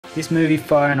This movie,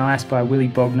 Fire and Ice by Willie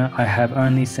Bogner, I have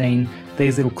only seen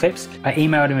these little clips. I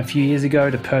emailed him a few years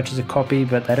ago to purchase a copy,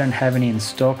 but they don't have any in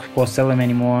stock or sell them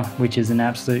anymore, which is an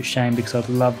absolute shame because I'd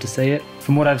love to see it.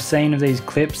 From what I've seen of these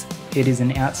clips, it is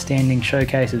an outstanding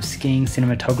showcase of skiing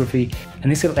cinematography, and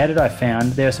this little edit I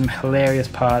found, there are some hilarious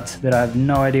parts that I have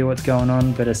no idea what's going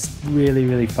on, but it's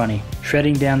really funny.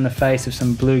 Shredding down the face of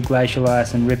some blue glacial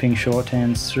ice and ripping short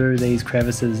turns through these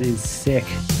crevices is sick.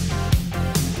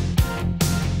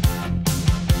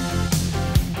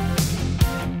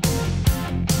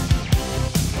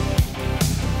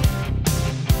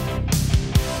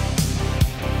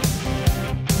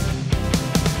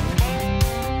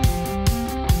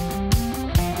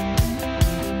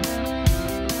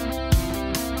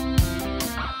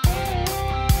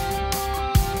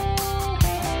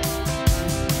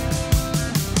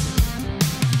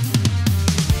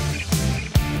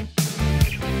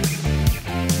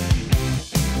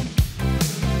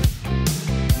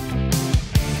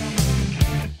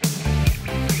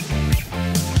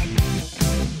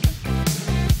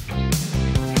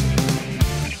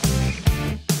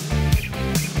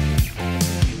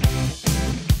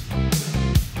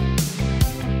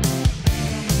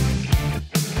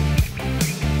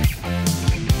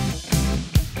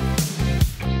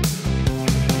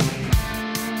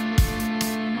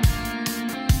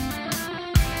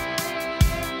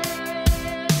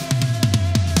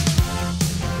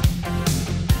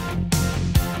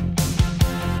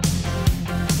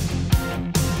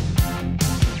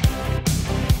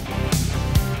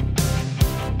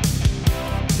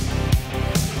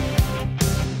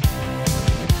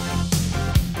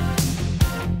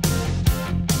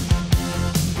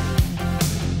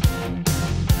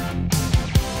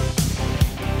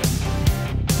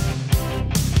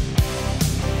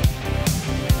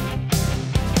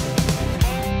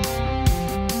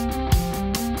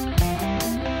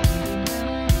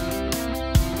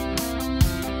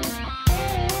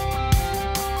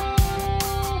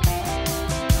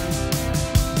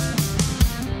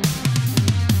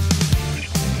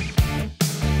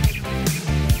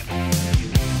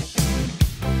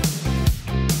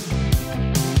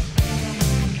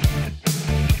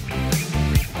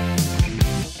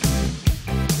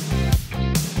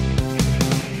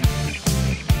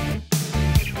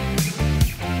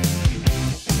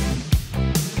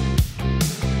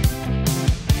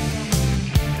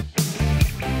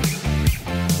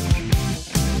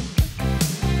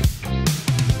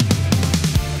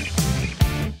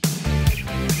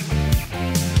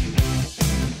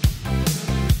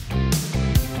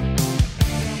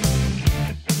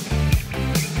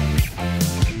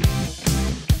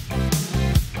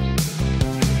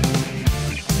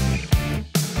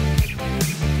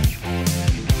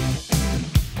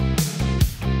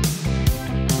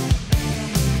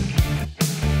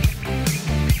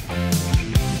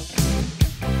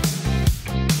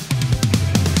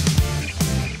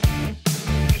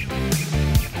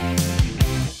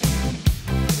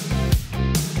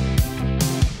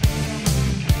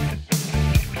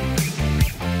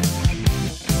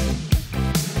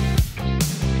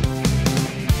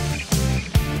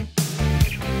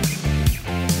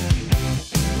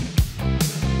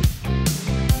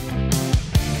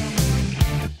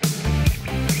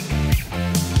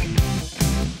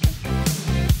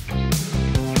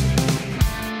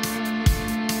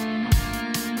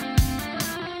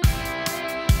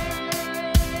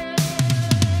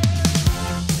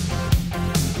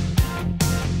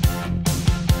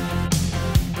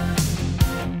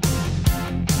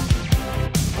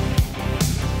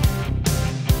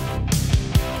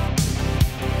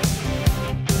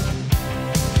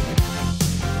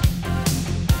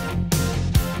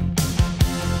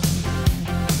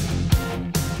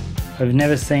 I've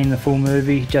never seen the full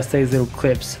movie, just these little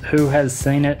clips. Who has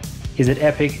seen it? Is it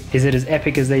epic? Is it as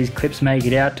epic as these clips make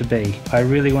it out to be? I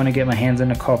really want to get my hands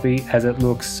on a copy as it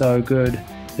looks so good.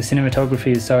 The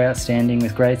cinematography is so outstanding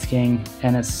with great skiing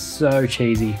and it's so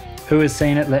cheesy. Who has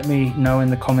seen it? Let me know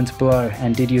in the comments below,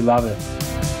 and did you love it?